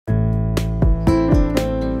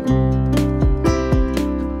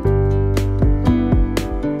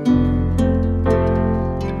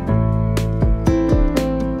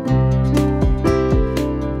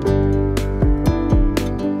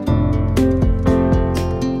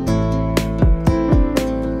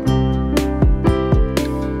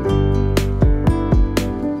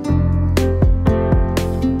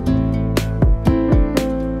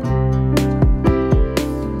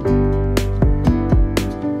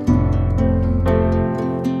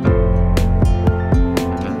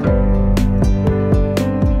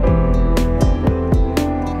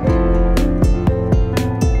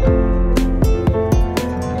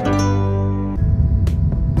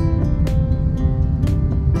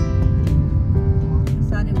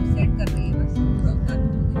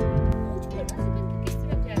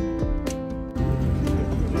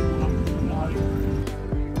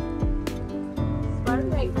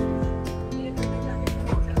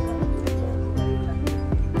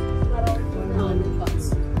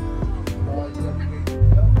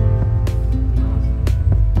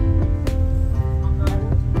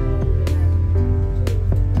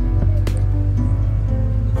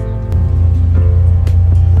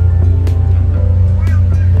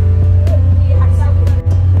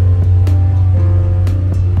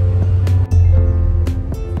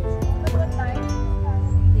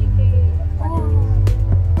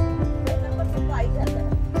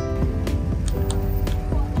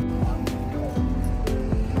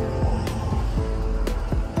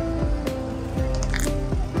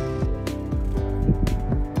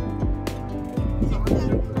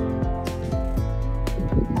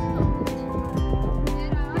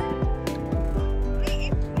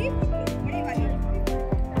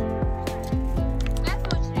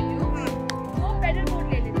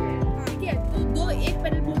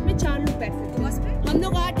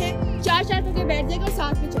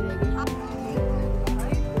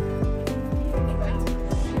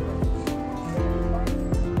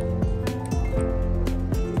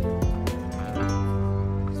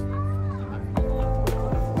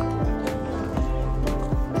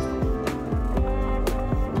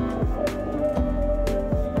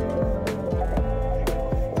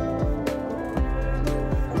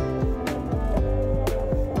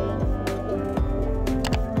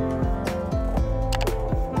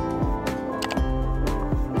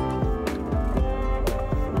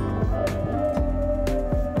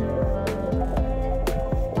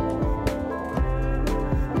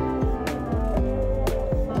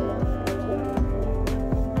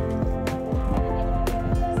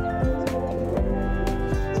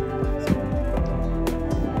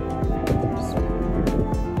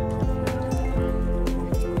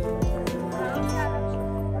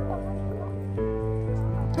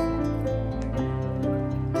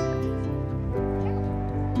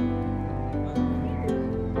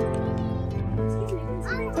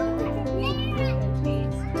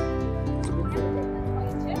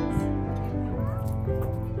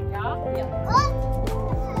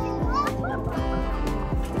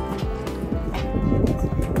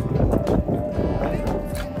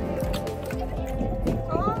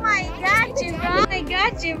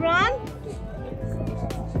Gibran?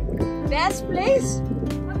 Best place?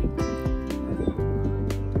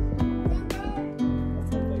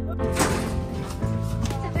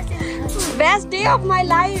 Best day of my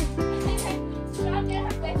life.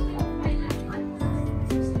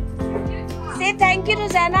 Say thank you to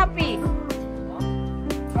Zaina P.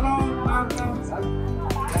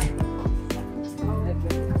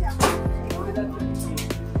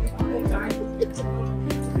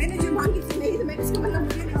 मैंने जो मांगी थी नहीं तो मैंने इसका मतलब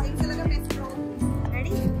मुझे नहीं सही लगा मैं इसको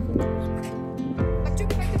रेडी बच्चों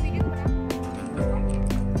के बच्चे वीडियो बना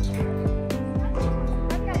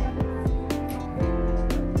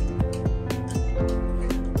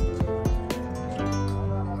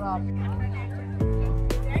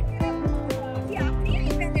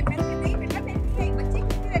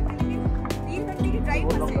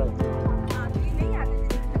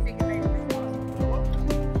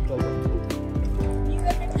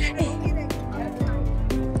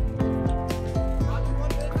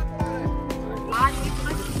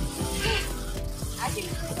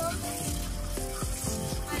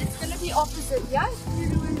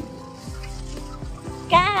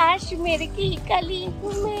कश्मीर की कली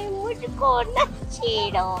में मुझको न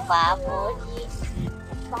छेड़ो बाबूजी।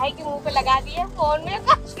 भाई के मुंह पे लगा दिए फोन में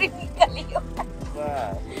कश्मीर की कली।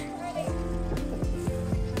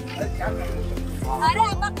 अरे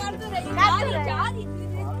अम्मा कर तो रही जा रहा है।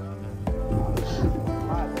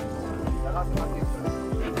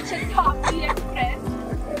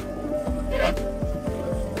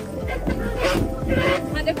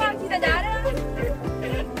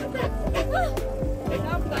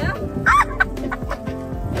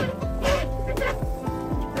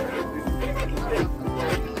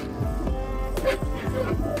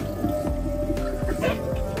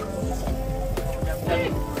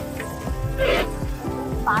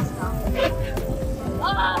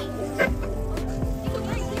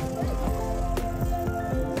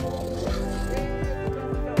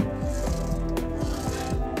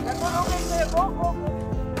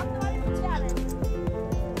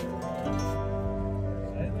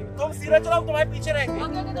 तुम सीधा चलाओ, तुम्हारे पीछे रहेंगे।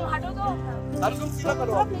 ओके तुम हटो तो। अब तुम सीधा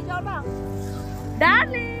करो। ले जाओ ना।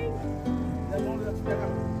 डार्लिंग।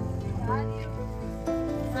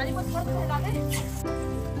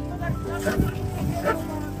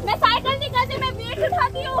 मैं साइकिल नहीं करती, मैं वेट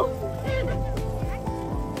उठाती हूँ।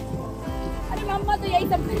 अरे मम्मा तो यही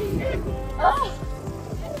सब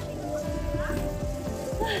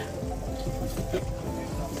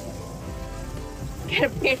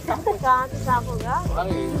पेट साफ होगा।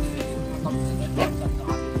 हम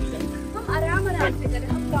आराम से करें।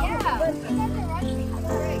 हम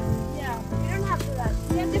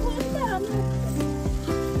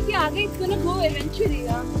आगे it's gonna go eventually.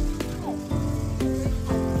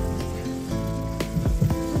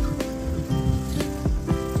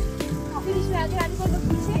 फिर इसमें आगे आने को लोग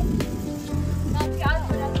पीछे ना क्या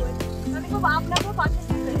बना दो। हमें को अपना को पास से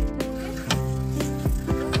करें।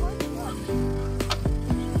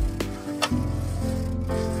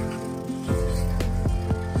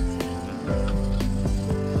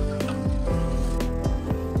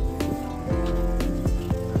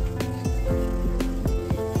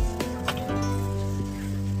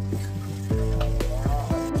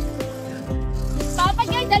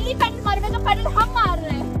 जल्दी पैडल मार, मैं तो पैडल हम मार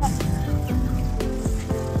रहे हैं।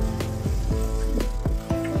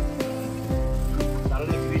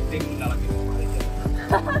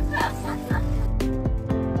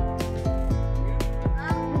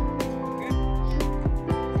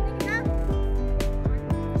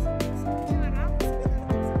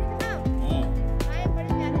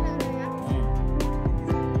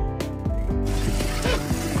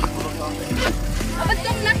 अब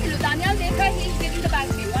तुम ना खिलो, दानियाल देखा he giving the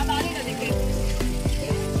back view. अब आगे ना देखे।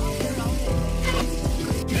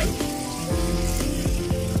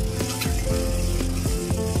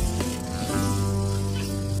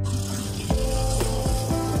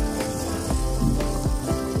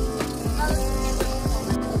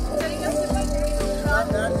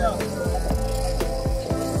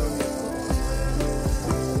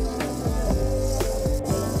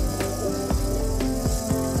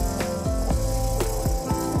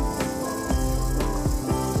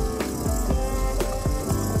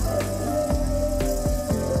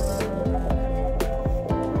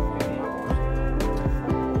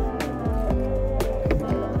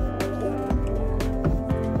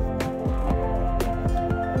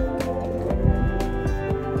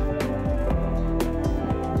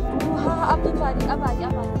 अब आ जा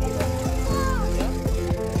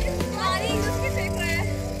उसके फेंक रहा है।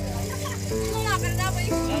 ना करना भाई।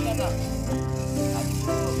 ना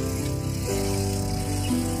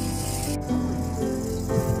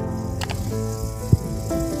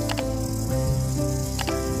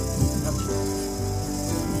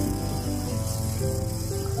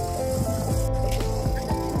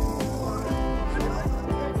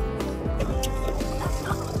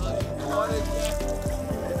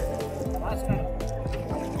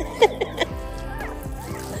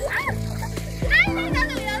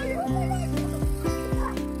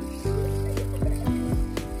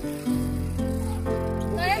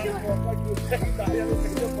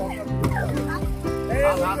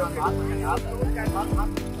She's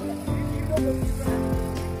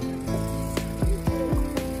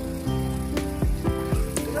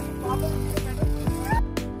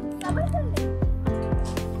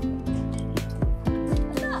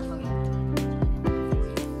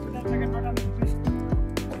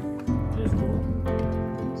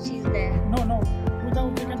there. No,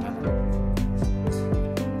 without the camera.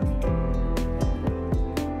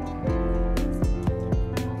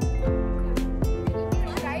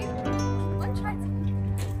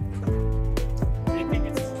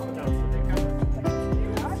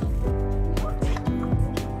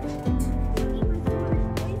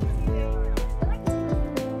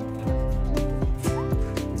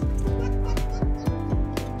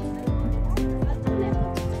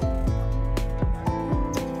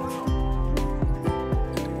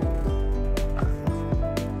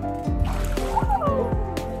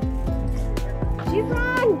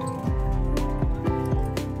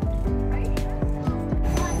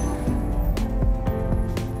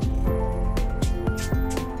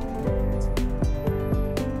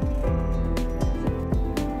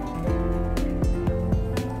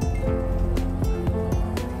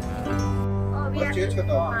 Change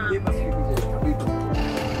करता हूँ ये बस